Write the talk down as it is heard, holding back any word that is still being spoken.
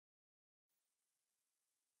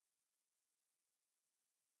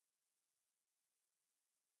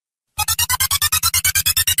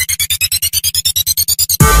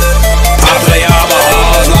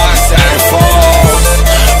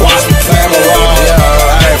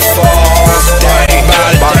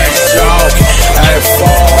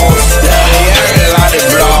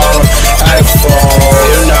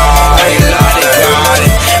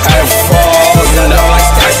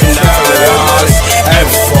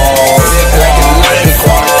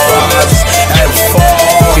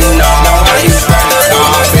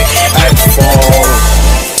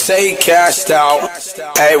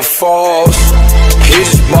April 4s, he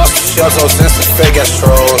just bought some shelters and some fake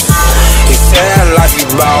Astros. He said that life he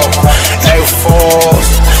bout April 4s.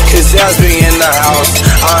 His ass be in the house,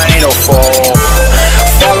 I ain't no fool.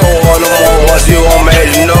 Follow all the more ones you gon'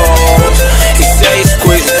 make the nose. He say he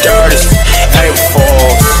squeeze the dirtiest April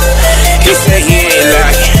 4s. He say he ain't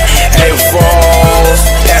lacking April 4s.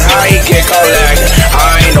 And how he get caught lacking,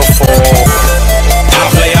 I ain't no fool. I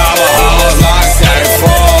play all my hoes like Santa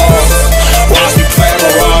Claus. Watch me play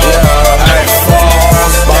the role, April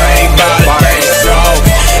 4s. But I ain't bout to take a joke,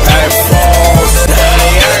 April 4s.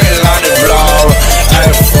 He ain't like the blow,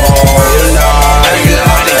 April 4s. You know, I ain't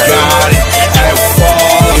like the got it, April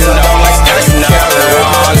 4s. You know, like stashing carry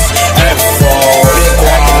rods, April 4s. Big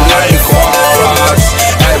walking like the quads,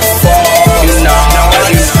 April 4s. You know,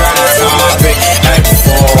 I ain't trying to top it, April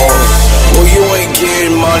 4s. Well, you ain't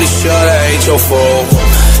getting money, shut ain't your fault.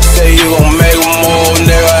 Say you gon' make a move,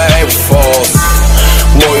 nigga, April 4s.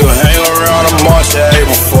 Boy, you hang around a bunch of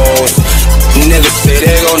April 4s. Niggas say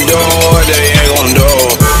they gon' do it, they ain't gon' do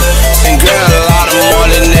it. And get a lot of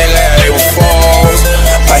money, nigga, April 4s.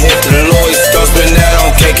 I hit the Louis store, spend that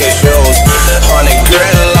on KK shows. 100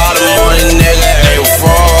 grand, a lot of money, nigga, April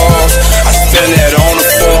 4s. I spend that on the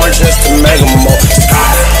foreign just to make a move.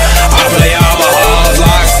 I play all my hoes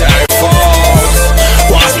like April 4s.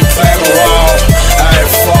 Watch me play the role,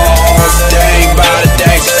 April 4s. They ain't bout to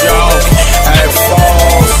take a joke, April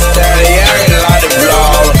 4s. Daddy acting like the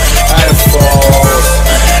blow, April 4s.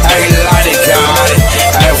 Acting like they got it,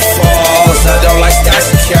 April 4s. I don't like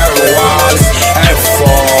stacks and carry wallets,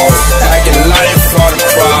 April 4s. Acting like it for the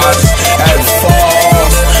projects, April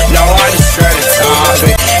 4s. No, I just try to top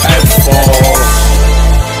it, April 4s.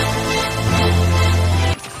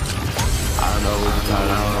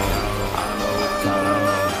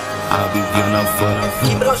 I'll be giving up for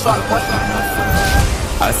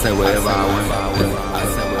I say whatever I want.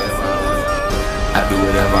 I do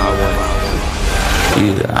whatever I want.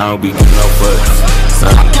 Yeah, I don't be giving up for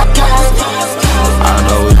I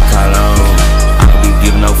know what you call on. I don't be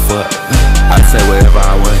giving up for I say whatever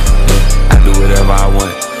I want. I do whatever I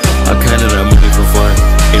want. I'm counting the money for fun.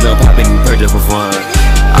 You know, popping me purchase for fun.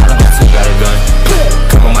 All of my team got a gun.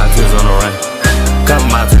 Couple my tools on the run. Couple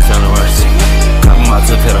my tools on the run. Couple my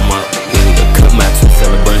tools cut them up. Cut my tools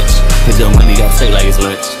sell a bunch. Cause your money got take like it's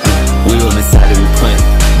lunch. We on the side and we punt.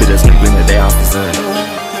 Bitch, I'm sleeping the day off the sun.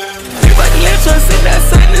 If I can let you sit that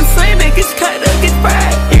sign and say that gets cut up, get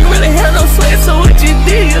fried. You really have no sweat, so what you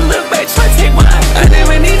did, you look back, try to take mine. I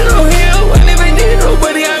never needed no help, I never needed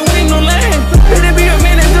nobody, I ain't no line. Better be a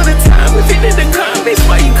minute through the time, if you did the crime, bitch,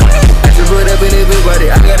 why you crying? I just put up in everybody,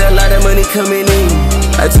 I got a lot of money coming in.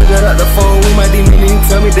 I took it out the phone with my demon and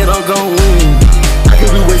tell me that I'm gon' win. I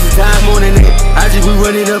could be wasting time on the net, I just be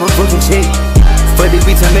running up a fucking check. For the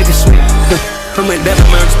beats I make it sweat, I'm a devil,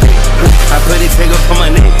 my respect. I put it take up on my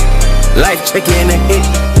neck. Life checker in the hit.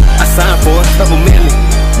 I signed for a couple million.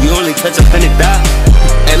 You only touch $100.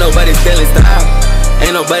 Ain't nobody stealing style.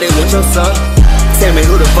 Ain't nobody want your son. Tell me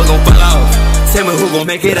who the fuck gon' fall off. Tell me who gon'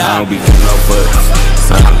 make it out. I don't be giving no fucks.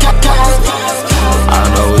 I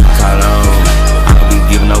don't know what you call on. I don't be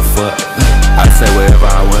giving no fuck. I say whatever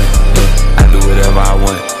I want. I do whatever I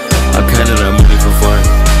want. I'm counting the money for fun.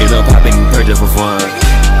 You know, popping me purchase for fun.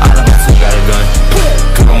 All of my team got a gun.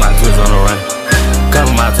 Couple my tools on the run.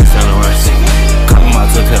 Couple my tools on the run. Couple my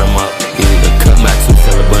tools cut them up. Yeah, cut my tools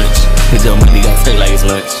sell a bunch. Cause your money got take like it's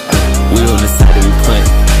lunch. We on the side and we punt.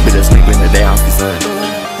 Bitch, I'm sleeping the day off the sun.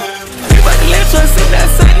 If I can let you sit that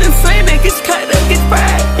sign and say that gets cut up, get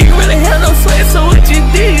fried. You really have no sweat, so what you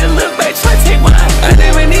did, you look back, try to take mine. I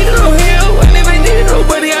never needed no help, I never needed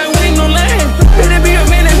nobody, I ain't no line. Better be a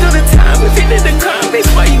minute through the time, if you did the crime, bitch,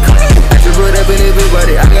 why you crying? I just put up in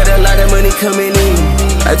everybody, I got a lot of money coming in.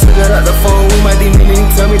 I took it out the phone with my demon and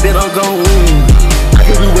tell me that I'm gon' win. I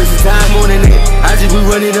could be wasting time on the net, I just be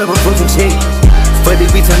running up a fucking check. For the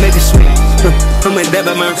beats I make it sweat, I'm a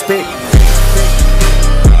devil, my respect.